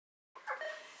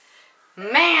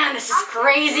Man, this is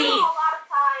crazy.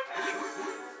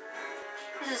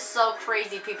 This is so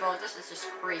crazy, people. This is just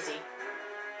crazy.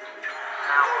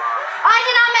 I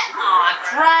did not met. Aw,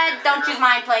 crud. Don't choose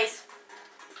mine, please.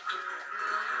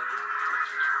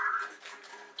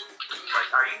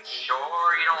 Like, are you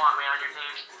sure you don't want me on your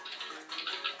team?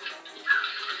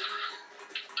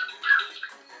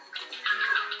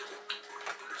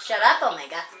 Shut up,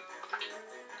 Omega.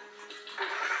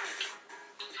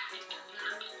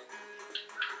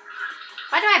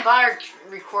 Why do I bother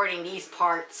recording these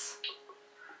parts?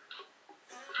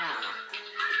 I don't know.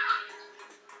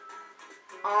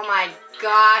 Oh my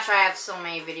gosh, I have so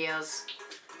many videos.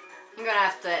 I'm gonna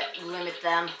have to limit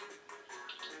them.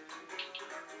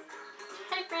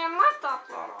 Hey man, what the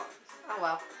fuck? Oh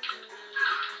well.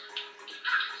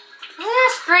 These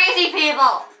are crazy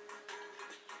people!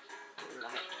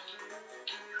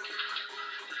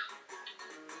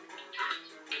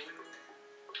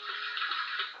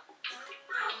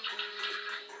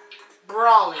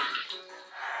 Brawling.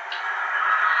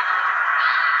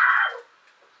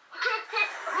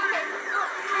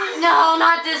 No,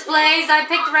 not this place. I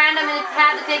picked random and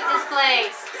had to pick this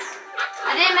place.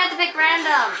 I didn't meant to pick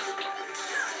random.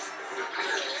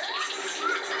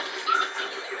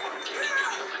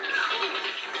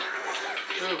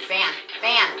 Ooh, fan.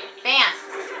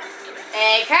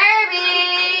 Hey,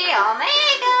 Kirby!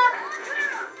 Omega!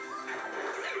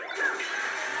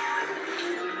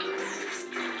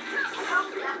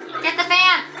 Get the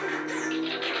fan!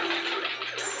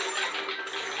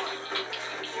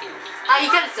 Oh, you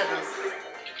could have said this.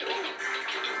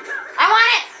 I want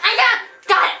it! I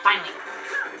got it! Finally!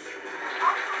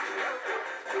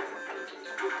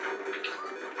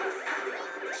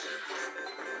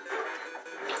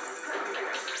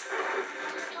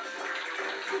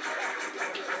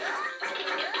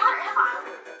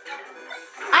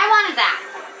 I wanted that!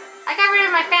 I got rid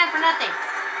of my fan for nothing.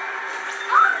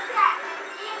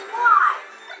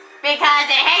 Because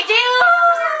it hates you!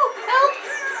 Help!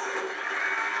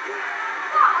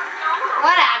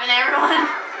 What happened, everyone?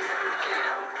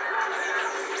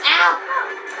 Ow!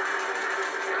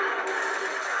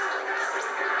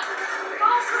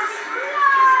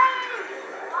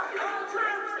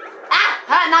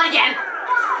 Ah! Not again!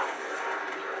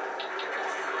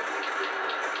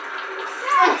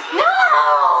 No!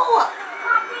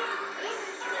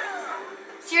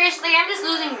 Seriously, I'm just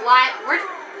losing life.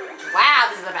 Wow,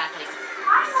 this is a bad place.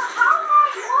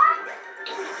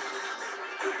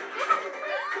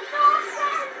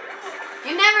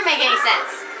 You never make any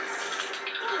sense.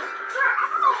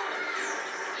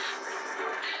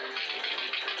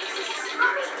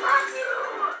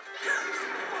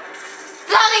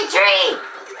 Floating tree!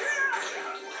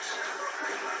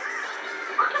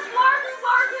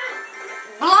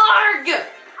 Blarg!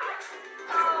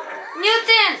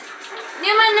 Newton!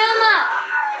 Numa!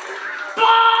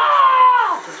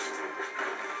 Bob!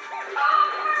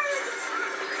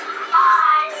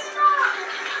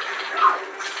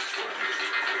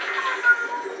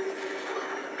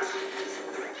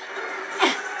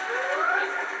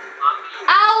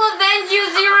 I'll avenge you,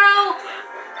 Zero!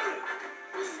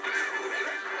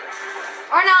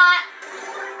 Or not.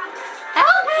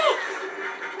 Help me!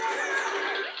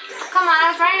 Come on,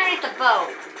 I was right underneath the boat.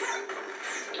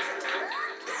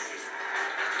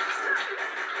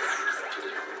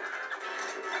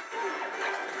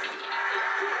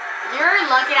 You're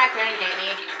lucky that couldn't hit me.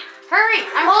 Hurry!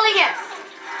 I'm holding him!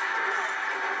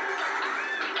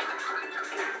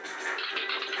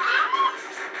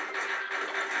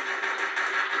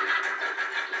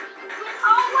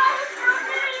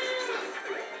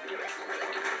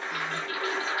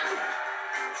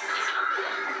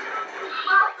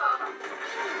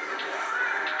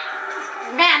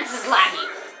 Man, this is laggy.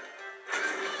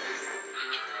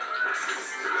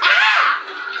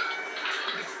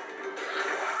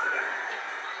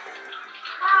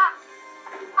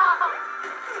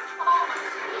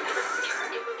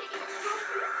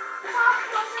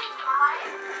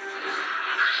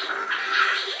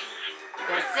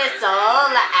 This is so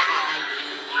laggy.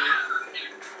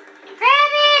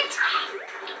 Grab it!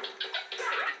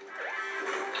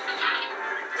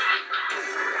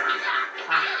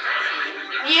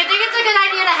 You think it's a good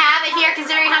idea to have it here,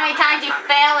 considering how many times you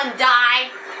fail and die?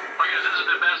 Because this is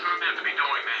the best move to be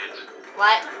doing, man.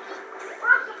 What?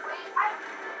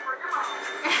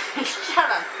 Shut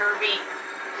up, Kirby.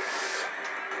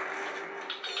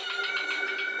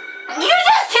 You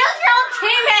just killed your own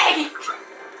teammate!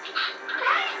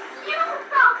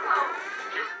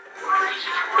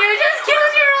 You just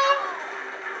killed your own...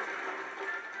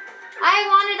 I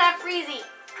wanted that Freezy.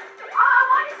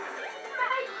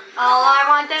 All I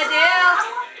want to do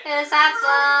Let's have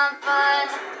some fun.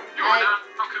 You are not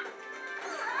okay.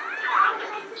 You are not the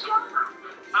some group.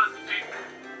 How does it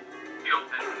feel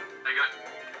then? Nigga.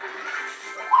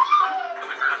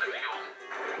 How does it feel?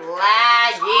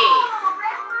 Laggy.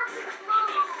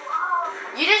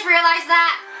 You just realized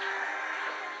that?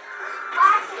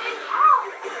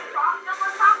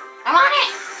 I'm on it.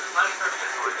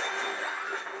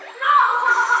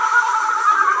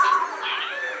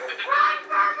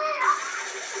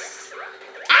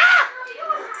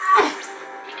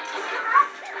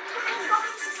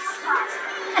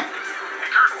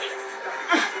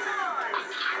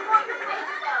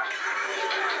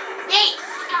 Hey,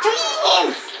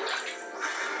 twins!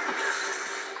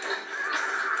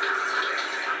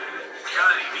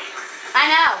 I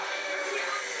know.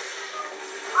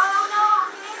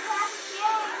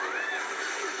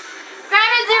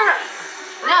 Grab it, Zero.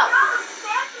 No.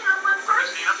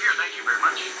 Thank you very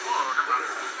much.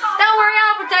 Don't worry,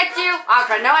 I'll protect you.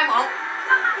 Okay, no, I won't.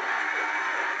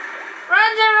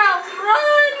 Run, Zero.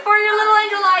 Run for your little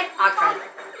angel life. Okay.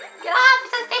 Get off.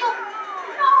 It's unstable.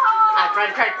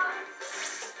 Crud.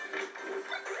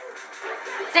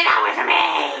 Stay down away from me.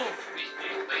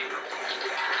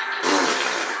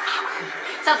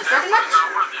 Self-destructing much?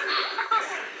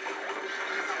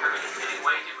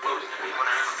 Way too close to me when I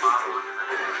have a bottle under my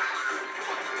head.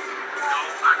 No,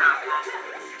 I got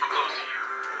I'm close to you.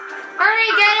 Hurry,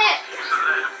 get it! You said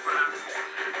that you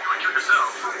would kill yourself.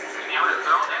 You would have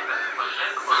thrown it, but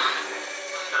then close.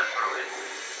 I'm gonna throw it.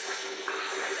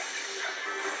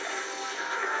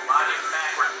 Body's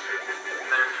backwards.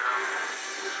 There you go.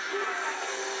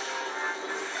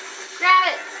 Grab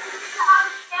it!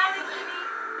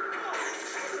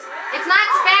 It's not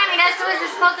spamming, that's what you're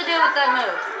supposed to do with the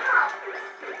move.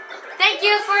 Thank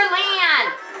you for land!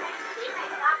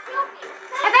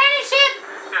 Abandoned ship!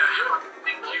 Yeah,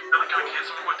 think you really gonna hit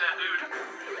someone with that, dude?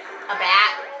 A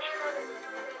bat?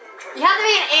 You have to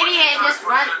be an idiot and just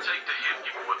run. What's it take to hit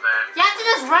people with that? You have to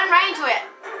just run right into it.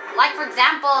 Like, for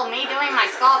example, me doing my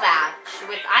skull badge,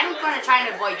 which I'm going to try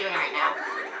and avoid doing right now.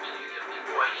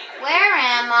 Where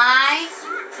am I?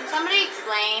 Can somebody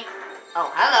explain?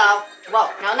 Oh, hello. Whoa,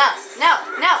 no.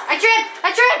 I tripped!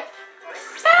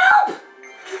 Help!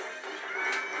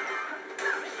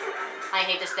 I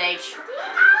hate this stage.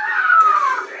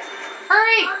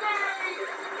 Hurry!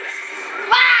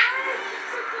 Ah!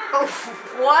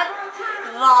 What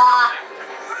the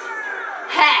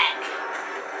heck?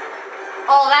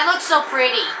 Oh, that looks so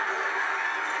pretty.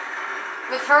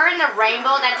 With her in the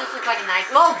rainbow, that just looks like a nice...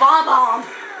 Oh, bomb!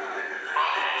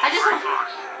 I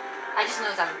just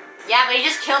know something. Yeah, but he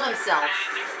just killed himself.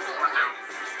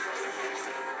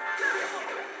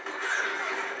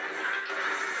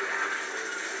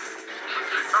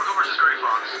 Bronco versus Gray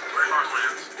Fox. Gray Fox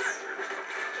wins.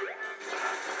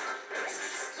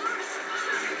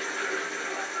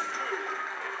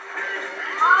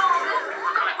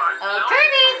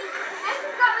 Kirby!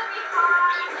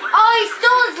 Oh, he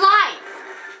stole his life!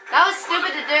 That was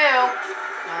stupid to do.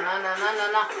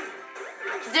 No.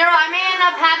 Zero, I may end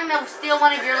up having to steal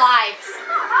one of your lives. Because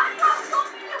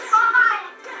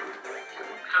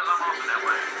I'm also that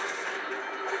way.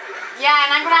 Yeah,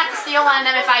 and I'm gonna have to steal one of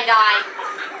them if I die.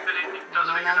 No.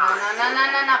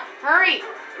 Hurry!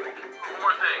 One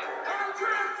more thing.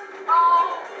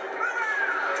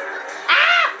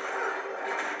 Ah!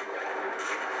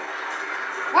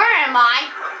 Where am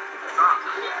I?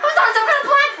 Who's on some kind of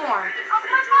platform?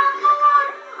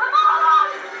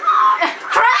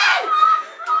 Crab!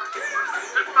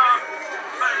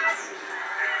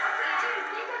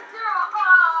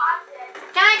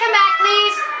 Can I come back,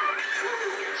 please?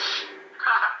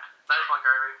 Nice one,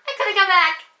 Kirby. I couldn't come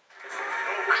back.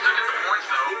 I still get the points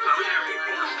though, so yeah.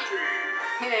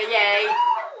 Yay.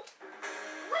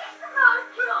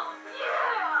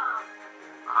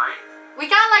 Alright. We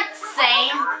got like the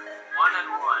same. 1 and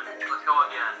 1. Let's go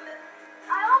again.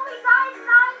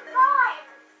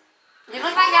 You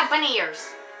look like you have bunny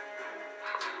ears.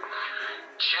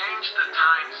 Change the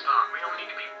time stop. We don't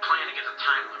need to be playing against a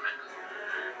time limit.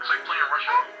 It's like playing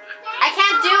Russian. I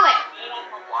can't do it.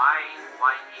 Why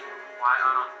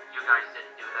you guys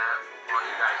didn't do that while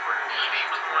you guys were Eevee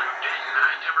was the one who didn't, and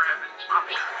I never had this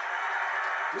option.